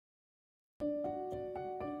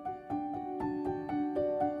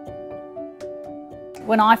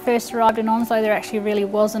When I first arrived in Onslow, there actually really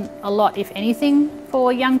wasn't a lot, if anything,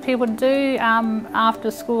 for young people to do after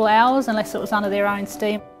school hours, unless it was under their own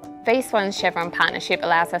steam. Swans Chevron partnership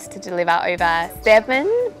allows us to deliver over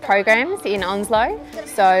 7 programs in Onslow.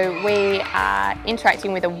 So we are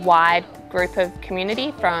interacting with a wide group of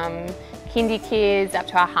community, from kindy kids up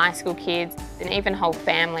to our high school kids and even whole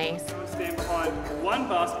families. Stand behind one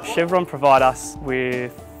basketball. Chevron provide us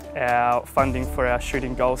with our funding for our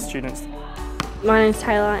shooting goal students. My name's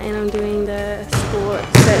Taylor and I'm doing the sport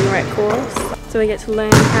cert and rec course. So we get to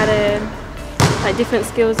learn how to, different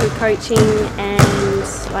skills with coaching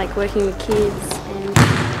and working with kids and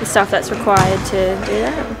the stuff that's required to do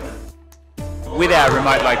that. With our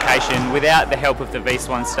remote location, without the help of the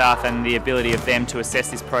Swans staff and the ability of them to assess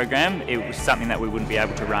this program, it was something that we wouldn't be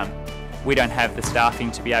able to run. We don't have the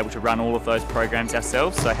staffing to be able to run all of those programs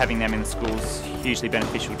ourselves, so having them in the school is hugely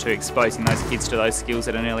beneficial to exposing those kids to those skills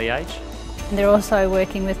at an early age. And they're also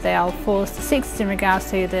working with our 4s to 6s in regards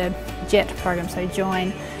to the JET program, so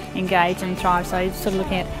Join, Engage and Thrive. So sort of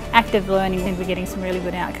looking at active learning, I think we're getting some really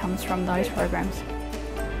good outcomes from those programs.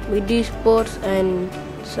 We do sports and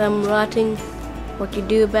some writing, what you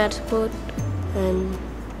do about sport, and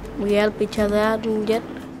we help each other out in JET.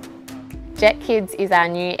 JET Kids is our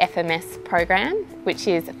new FMS program, which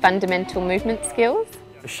is fundamental movement skills.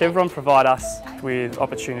 Chevron provide us with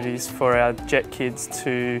opportunities for our JET kids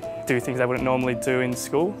to do things they wouldn't normally do in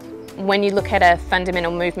school. When you look at a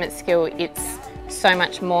fundamental movement skill, it's so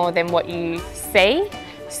much more than what you see.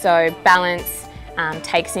 So balance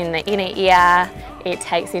takes in the inner ear, it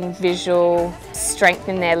takes in visual, strength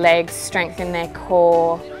in their legs, strength in their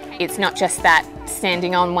core. It's not just that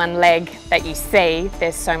standing on one leg that you see,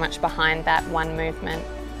 there's so much behind that one movement.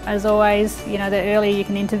 As always, the earlier you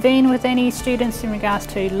can intervene with any students in regards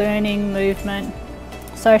to learning, movement,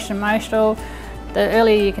 social and emotional, the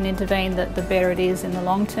earlier you can intervene, the better it is in the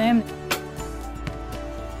long term.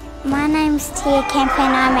 My name's Tia Kemp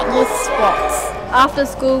and I'm at Youth Sports. After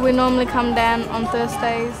school we normally come down on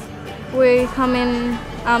Thursdays. We come in,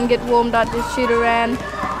 get warmed up, just shoot around,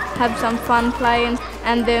 have some fun play,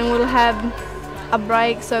 and then we'll have a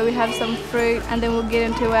break, so we have some fruit, and then we'll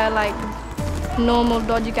get into our normal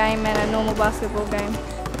dodgy game and a normal basketball game.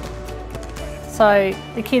 So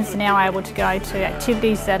the kids are now able to go to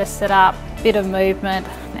activities that are set up, bit of movement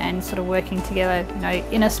and sort of working together,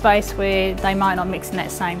 in a space where they might not mix in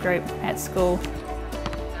that same group at school.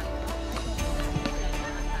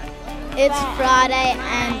 It's Friday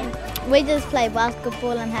and we just play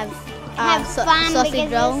basketball and have fun,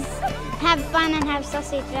 sausage roll. Have fun and have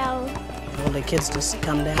sausage roll. All the kids just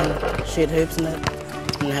come down, shoot hoops and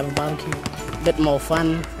have a barbecue. A bit more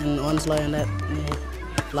fun in Onslow and that,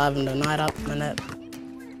 liven the night up and that.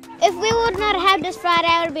 If we would not have this Friday,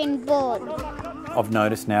 I would have been bored. I've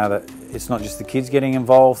noticed now that it's not just the kids getting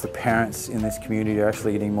involved, the parents in this community are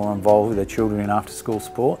actually getting more involved with their children in after-school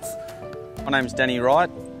sports. My name's Danny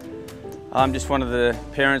Wright. I'm just one of the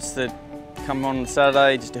parents that come on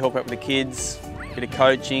Saturday just to help out with the kids, a bit of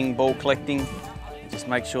coaching, ball collecting, just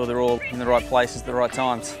make sure they're all in the right places at the right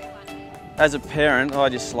times. As a parent, I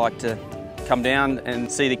just like to come down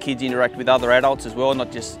and see the kids interact with other adults as well,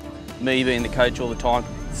 not just me being the coach all the time.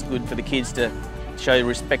 It's good for the kids to show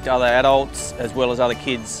respect to other adults as well as other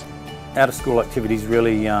kids. Out-of-school activities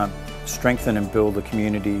really strengthen and build the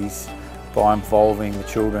communities by involving the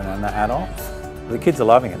children and the adults. The kids are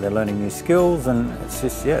loving it, they're learning new skills and it's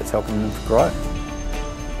just, it's helping them to grow.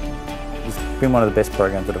 It's been one of the best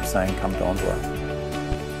programs that I've seen come to Onslow.